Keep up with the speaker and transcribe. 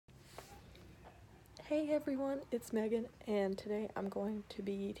Hey everyone, it's Megan, and today I'm going to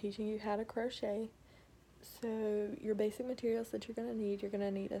be teaching you how to crochet. So your basic materials that you're going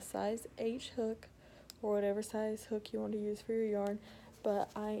to need a size H hook or whatever size hook you want to use for your yarn, but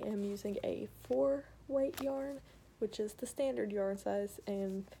I am using a 4-weight yarn, which is the standard yarn size,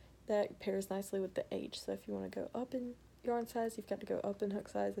 and that pairs nicely with the H. So if you want to go up in yarn size, you've got to go up in hook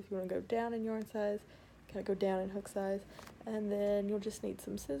size. If you want to go down in yarn size, you got to go down in hook size, and then you'll just need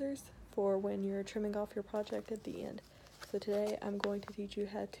some scissors for when you're trimming off your project at the end. So today I'm going to teach you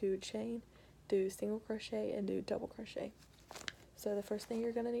how to chain, do single crochet, and do double crochet. So the first thing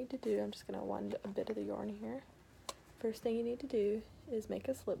you're going to need to do, I'm just going to wind a bit of the yarn here. First thing you need to do is make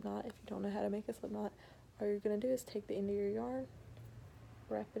a slip knot. If you don't know how to make a slip knot, all you're going to do is take the end of your yarn,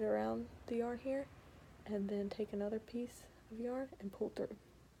 wrap it around the yarn here, and then take another piece of yarn and pull through.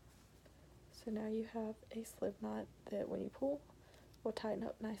 So now you have a slip knot that when you pull, will tighten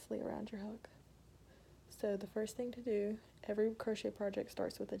up nicely around your hook. So the first thing to do, every crochet project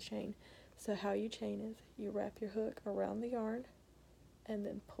starts with a chain. So how you chain is you wrap your hook around the yarn and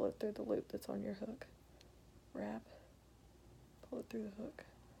then pull it through the loop that's on your hook. Wrap, pull it through the hook,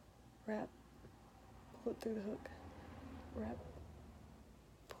 wrap, pull it through the hook, wrap,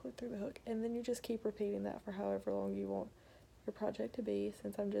 pull it through the hook, and then you just keep repeating that for however long you want your project to be.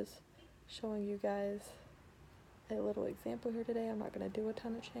 Since I'm just showing you guys a little example here today, I'm not going to do a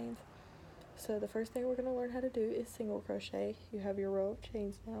ton of chains. So the first thing we're going to learn how to do is single crochet. You have your row of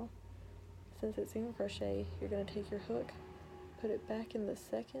chains now. Since it's single crochet, you're going to take your hook, put it back in the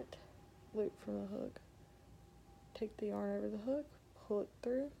second loop from the hook, take the yarn over the hook, pull it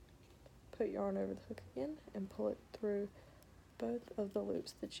through, put yarn over the hook again, and pull it through both of the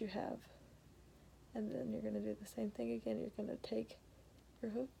loops that you have. And then you're going to do the same thing again. You're going to take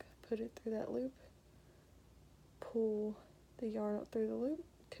your hook, put it through that loop, pull the yarn up through the loop,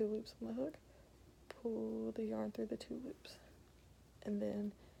 2 loops on the hook, pull the yarn through the 2 loops, and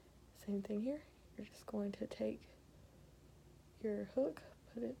then same thing here. You're just going to take your hook,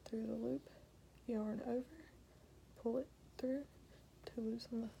 put it through the loop, yarn over, pull it through, 2 loops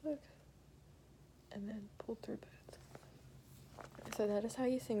on the hook, and then pull through both. So that is how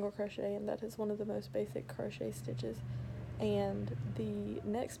you single crochet, and that is one of the most basic crochet stitches. And the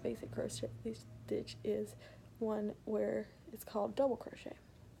next basic crochet stitch is one where it's called double crochet.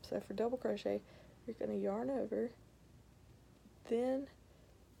 So for double crochet, you're going to yarn over, then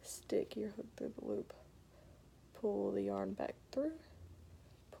stick your hook through the loop, pull the yarn back through,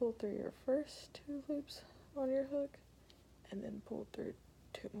 pull through your first 2 loops on your hook, and then pull through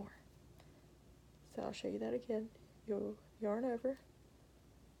 2 more. So I'll show you that again. You'll yarn over,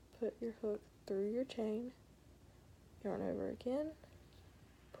 put your hook through your chain, yarn over again,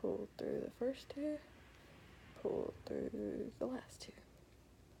 pull through the first 2, pull through the last 2.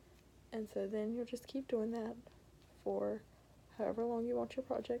 And so then you'll just keep doing that for however long you want your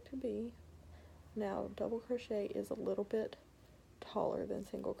project to be. Now double crochet is a little bit taller than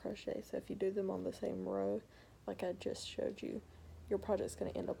single crochet, so if you do them on the same row like I just showed you, your project's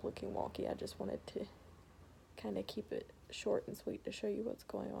going to end up looking wonky. I just wanted to kind of keep it short and sweet to show you what's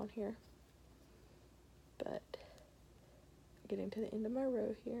going on here. But getting to the end of my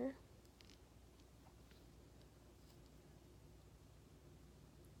row here,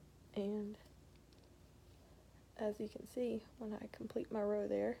 and as you can see, when I complete my row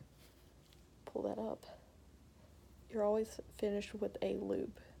there, pull that up, you're always finished with a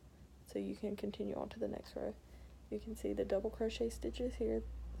loop, so you can continue on to the next row. You can see the double crochet stitches here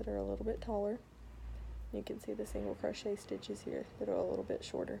that are a little bit taller. You can see the single crochet stitches here that are a little bit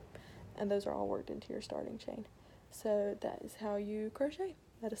shorter, and those are all worked into your starting chain. So that is how you crochet.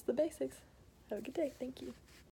 That is the basics. Have a good day. Thank you.